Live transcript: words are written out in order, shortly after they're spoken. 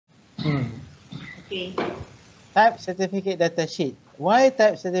Okay. Type certificate data sheet. Why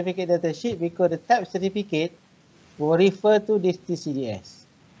type certificate data sheet? Because the type certificate will refer to this TCDS.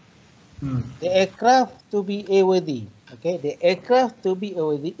 The aircraft to be airworthy. Okay, the aircraft to be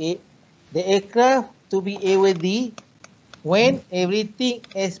airworthy. The aircraft to be airworthy when everything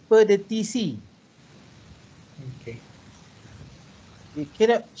as per the TC. Okay. You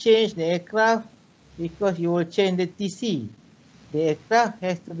cannot change the aircraft because you will change the TC. The aircraft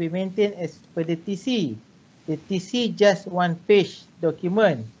has to be maintained as per the TC. The TC just one page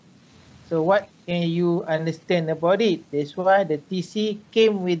document. So what can you understand about it? That's why the TC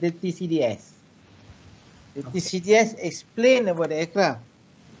came with the TCDS. The TCDS explain about the aircraft.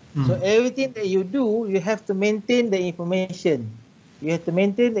 So everything that you do, you have to maintain the information. You have to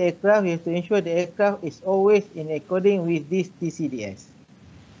maintain the aircraft. You have to ensure the aircraft is always in according with this TCDS.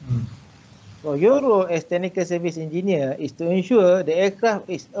 So your role as technical service engineer is to ensure the aircraft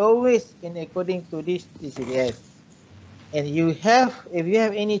is always in according to this TCDS. And you have, if you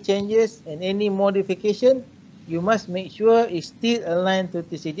have any changes and any modification, you must make sure it's still aligned to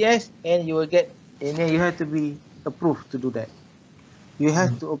TCDS, and you will get, and then you have to be approved to do that. You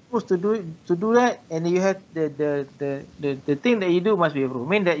have to approve to do that, and you have the thing that you do must be approved.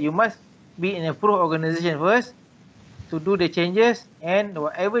 Mean that you must be in a approved organization first to do the changes, and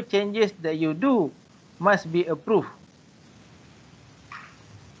whatever changes that you do must be approved.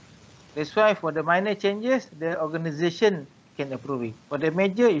 That's why for the minor changes, the organization can approve it. For the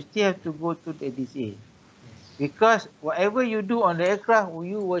major, you still have to go to the DCA. Because whatever you do on the aircraft,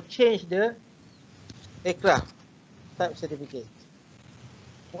 you will change the aircraft type certificate.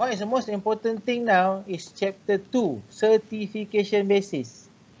 What is the most important thing now is chapter 2, certification basis.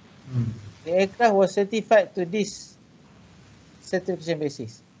 The aircraft was certified to this certification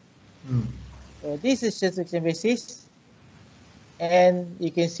basis. So this is certification basis, and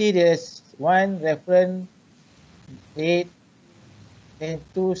you can see there's one reference date, then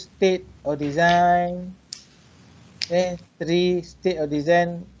 2 state of design, then 3 state of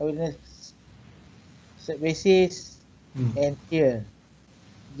design ordinance basis, and here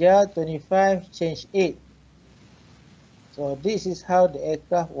JAR 25 change 8. So this is how the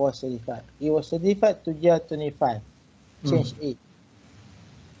aircraft was certified. It was certified to JAR 25 change 8.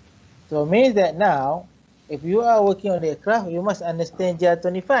 So it means that now, if you are working on the aircraft, you must understand JAR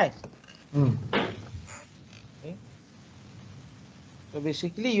 25. Okay. So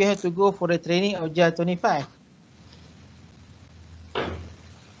basically, you have to go for the training of JAR 25.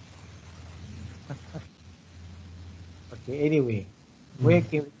 Okay, anyway, where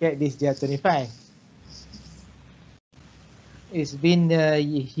can we get this JAR 25? It's been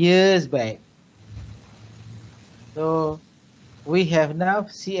years back. So we have now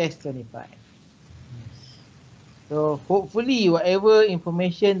CS25. So hopefully, whatever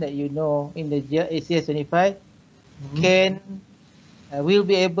information that you know in the CS25 will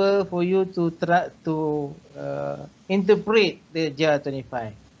be able for you to try to interpret the JAR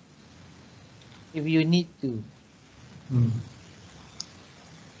 25 if you need to.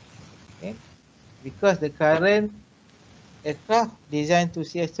 Okay, because the current aircraft designed to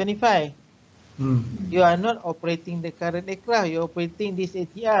CS25, you are not operating the current aircraft, you're operating this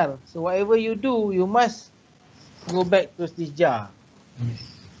ATR. So whatever you do, you must go back to this JAR.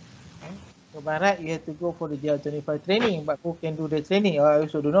 Okay? So by right, you have to go for the JAR 25 training, but who can do the training? I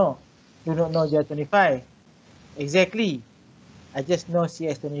also do not know JAR 25 exactly. I just know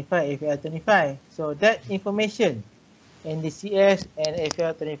CS25, FR25. So that information and the CS and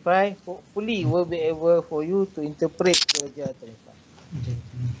FR25 hopefully will be able for you to interpret the JAR 25.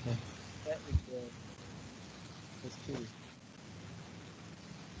 That is the spirit.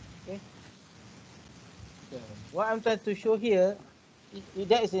 Okay. So what I'm trying to show here,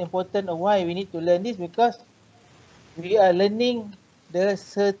 that is important of why we need to learn this, because we are learning the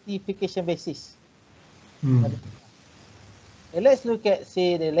certification basis. And let's look at,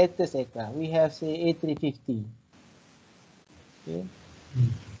 say, the latest aircraft. We have, say, A350. Okay.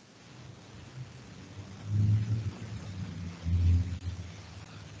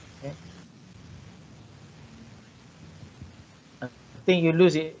 Okay. I think you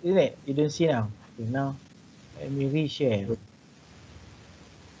lose it, isn't it? You don't see now. Okay, now let me reshare. Okay.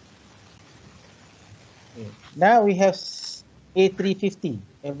 Now we have A350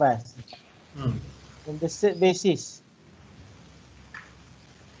 advanced. On the cert basis,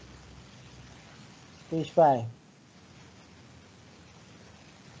 page 5.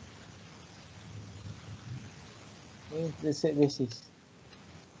 Okay, the cert basis.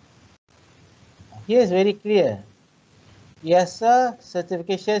 Here is very clear. EASA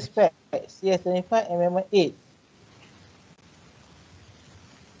certification spec CS25 Amendment 8.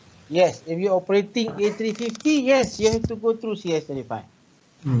 Yes, if you're operating A350, yes, you have to go through CS25.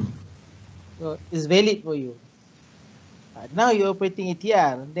 So it's valid for you. Now you're operating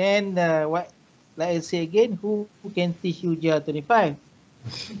ATR, then what? Like I say again, who can teach you GR25?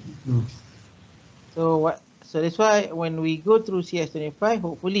 So what? So that's why when we go through CS25,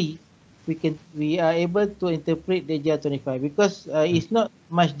 hopefully we are able to interpret the GR25 because it's not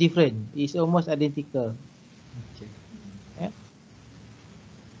much different. It's almost identical. Okay. Yeah?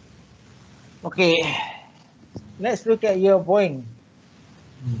 Okay. Let's look at your Boeing.